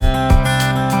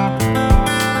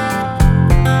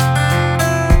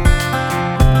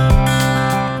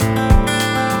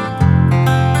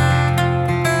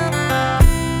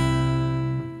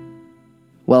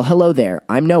Well, hello there.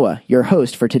 I'm Noah, your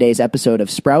host for today's episode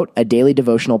of Sprout, a daily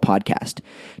devotional podcast.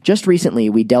 Just recently,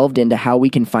 we delved into how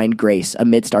we can find grace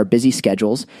amidst our busy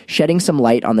schedules, shedding some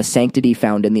light on the sanctity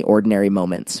found in the ordinary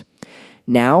moments.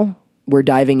 Now, we're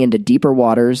diving into deeper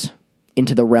waters,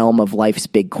 into the realm of life's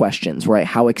big questions, right?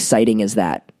 How exciting is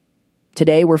that?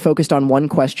 Today, we're focused on one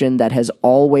question that has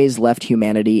always left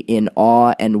humanity in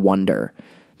awe and wonder,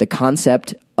 the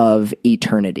concept of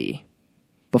eternity.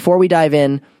 Before we dive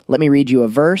in, let me read you a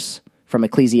verse from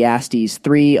Ecclesiastes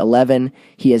 3:11.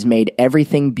 He has made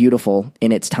everything beautiful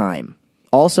in its time.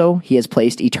 Also, he has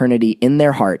placed eternity in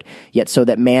their heart, yet so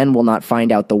that man will not find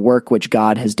out the work which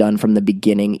God has done from the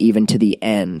beginning even to the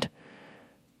end.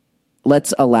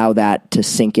 Let's allow that to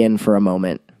sink in for a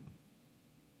moment.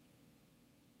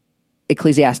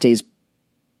 Ecclesiastes,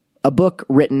 a book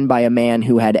written by a man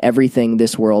who had everything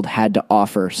this world had to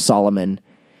offer, Solomon,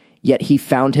 yet he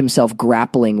found himself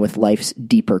grappling with life's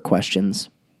deeper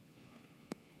questions.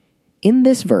 In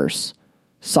this verse,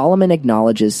 Solomon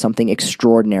acknowledges something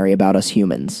extraordinary about us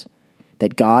humans,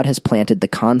 that God has planted the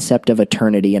concept of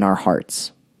eternity in our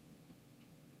hearts.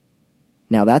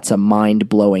 Now that's a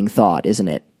mind-blowing thought, isn't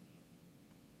it?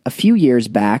 A few years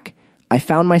back, I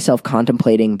found myself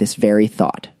contemplating this very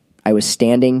thought. I was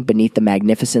standing beneath the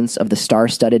magnificence of the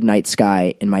star-studded night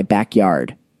sky in my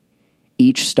backyard.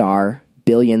 Each star,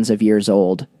 billions of years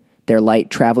old, their light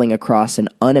traveling across an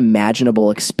unimaginable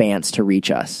expanse to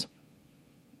reach us.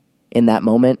 In that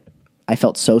moment, I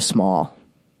felt so small,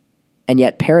 and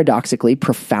yet paradoxically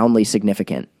profoundly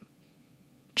significant.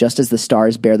 Just as the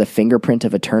stars bear the fingerprint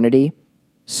of eternity,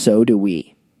 so do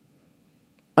we.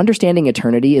 Understanding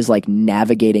eternity is like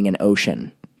navigating an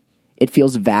ocean. It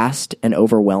feels vast and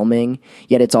overwhelming,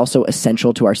 yet it's also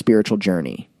essential to our spiritual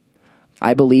journey.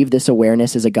 I believe this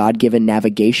awareness is a God-given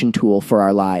navigation tool for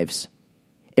our lives.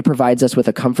 It provides us with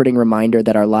a comforting reminder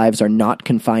that our lives are not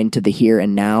confined to the here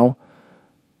and now,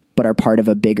 but are part of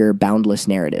a bigger, boundless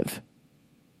narrative.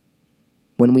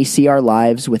 When we see our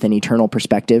lives with an eternal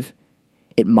perspective,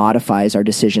 it modifies our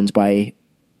decisions by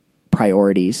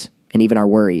priorities and even our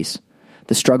worries.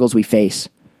 The struggles we face,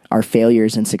 our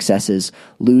failures and successes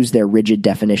lose their rigid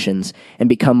definitions and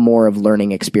become more of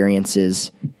learning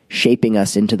experiences, shaping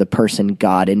us into the person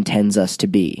God intends us to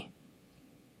be.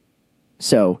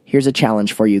 So, here's a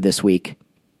challenge for you this week.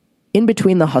 In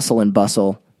between the hustle and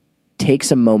bustle, take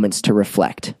some moments to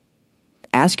reflect.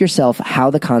 Ask yourself how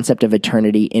the concept of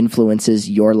eternity influences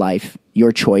your life,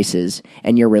 your choices,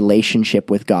 and your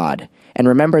relationship with God. And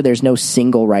remember, there's no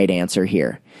single right answer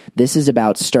here. This is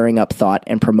about stirring up thought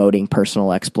and promoting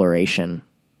personal exploration.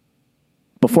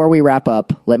 Before we wrap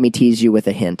up, let me tease you with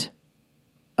a hint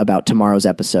about tomorrow's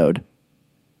episode.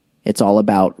 It's all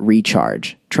about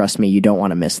recharge. Trust me, you don't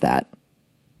want to miss that.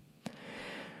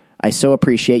 I so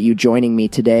appreciate you joining me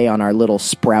today on our little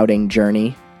sprouting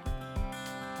journey.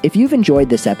 If you've enjoyed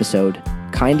this episode,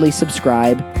 kindly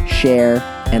subscribe, share,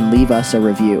 and leave us a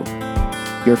review.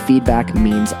 Your feedback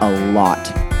means a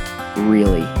lot,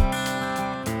 really.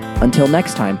 Until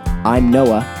next time, I'm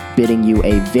Noah, bidding you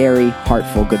a very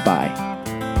heartful goodbye.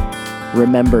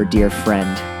 Remember, dear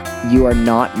friend, you are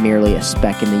not merely a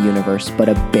speck in the universe, but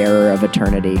a bearer of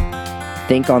eternity.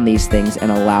 Think on these things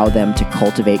and allow them to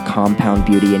cultivate compound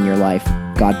beauty in your life.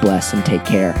 God bless and take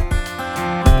care.